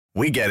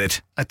We get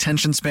it.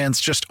 Attention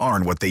spans just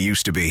aren't what they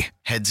used to be.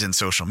 Heads in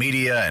social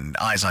media and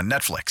eyes on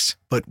Netflix.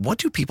 But what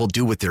do people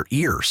do with their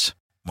ears?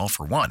 Well,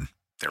 for one,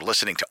 they're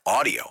listening to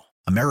audio.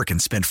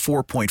 Americans spend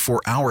 4.4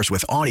 hours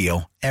with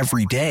audio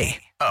every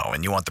day. Oh,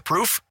 and you want the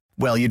proof?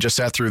 Well, you just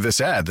sat through this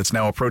ad that's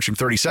now approaching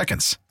 30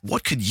 seconds.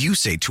 What could you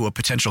say to a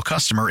potential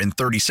customer in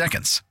 30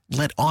 seconds?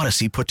 Let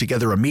Odyssey put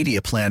together a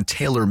media plan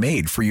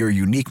tailor-made for your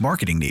unique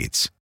marketing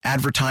needs.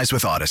 Advertise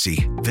with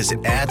Odyssey.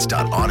 Visit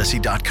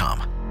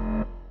ads.odyssey.com.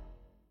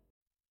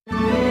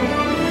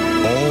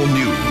 All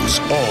news,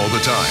 all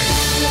the time.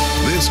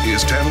 This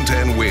is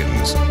 1010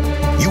 Wins.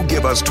 You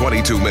give us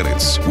 22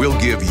 minutes, we'll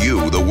give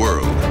you the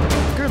world.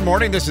 Good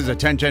morning. This is a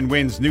 1010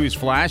 Wins news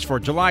flash for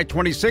July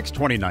 26,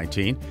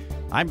 2019.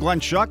 I'm Glenn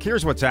Schuck.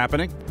 Here's what's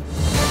happening.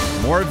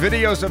 More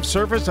videos of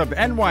surface of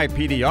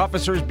NYPD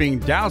officers being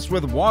doused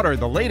with water.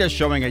 The latest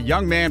showing a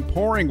young man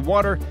pouring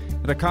water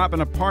at a cop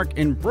in a park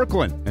in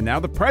Brooklyn. And now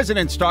the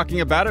president's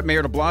talking about it.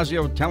 Mayor de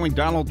Blasio telling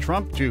Donald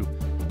Trump to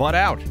butt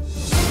out.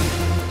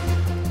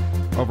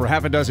 Over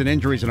half a dozen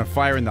injuries in a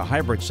fire in the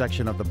Highbridge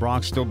section of the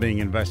Bronx still being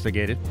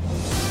investigated.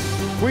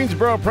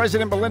 Queensboro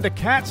President Melinda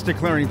Katz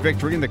declaring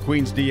victory in the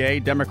Queens DA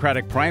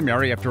Democratic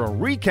primary after a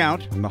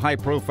recount in the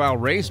high-profile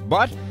race,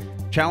 but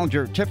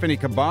challenger Tiffany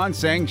Caban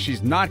saying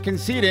she's not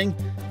conceding.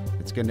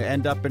 It's going to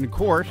end up in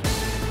court.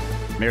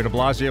 Mayor de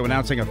Blasio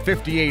announcing a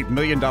 $58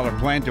 million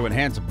plan to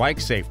enhance bike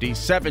safety.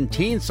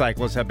 17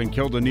 cyclists have been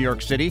killed in New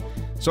York City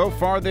so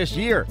far this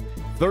year.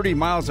 30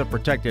 miles of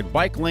protected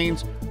bike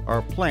lanes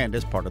are planned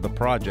as part of the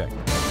project.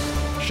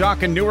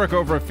 Shock in Newark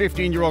over a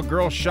 15-year-old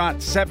girl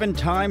shot 7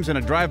 times in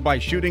a drive-by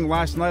shooting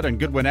last night on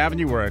Goodwin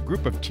Avenue where a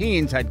group of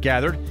teens had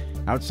gathered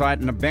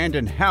outside an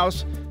abandoned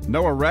house.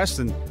 No arrests,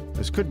 and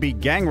this could be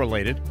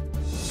gang-related.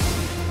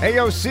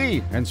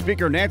 AOC and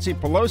Speaker Nancy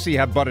Pelosi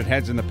have butted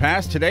heads in the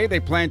past. Today, they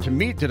plan to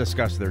meet to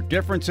discuss their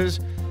differences.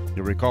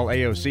 You'll recall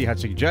AOC had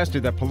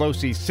suggested that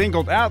Pelosi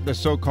singled out the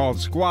so-called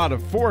squad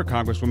of 4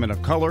 congresswomen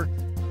of color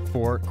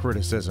for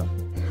criticism.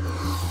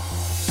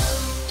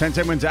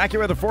 1010 Wins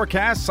accurate the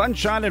forecast.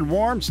 Sunshine and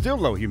warm, still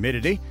low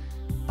humidity.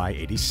 High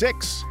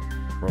 86.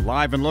 For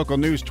live and local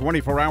news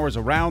 24 hours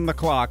around the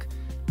clock,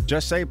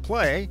 just say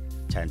play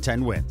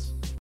 1010 Wins.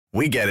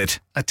 We get it.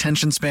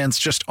 Attention spans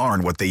just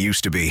aren't what they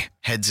used to be.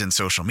 Heads in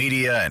social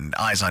media and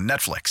eyes on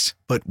Netflix.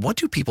 But what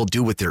do people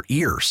do with their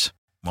ears?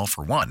 Well,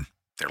 for one,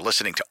 they're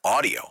listening to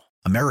audio.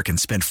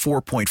 Americans spend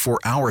 4.4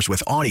 hours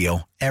with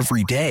audio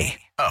every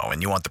day. Oh,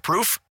 and you want the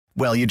proof?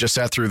 Well, you just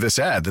sat through this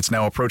ad that's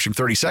now approaching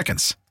 30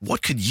 seconds.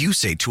 What could you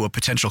say to a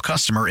potential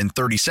customer in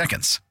 30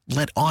 seconds?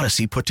 Let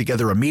Odyssey put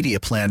together a media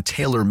plan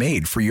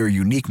tailor-made for your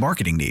unique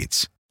marketing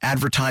needs.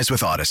 Advertise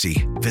with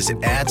Odyssey.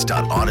 Visit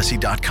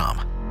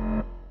ads.odyssey.com.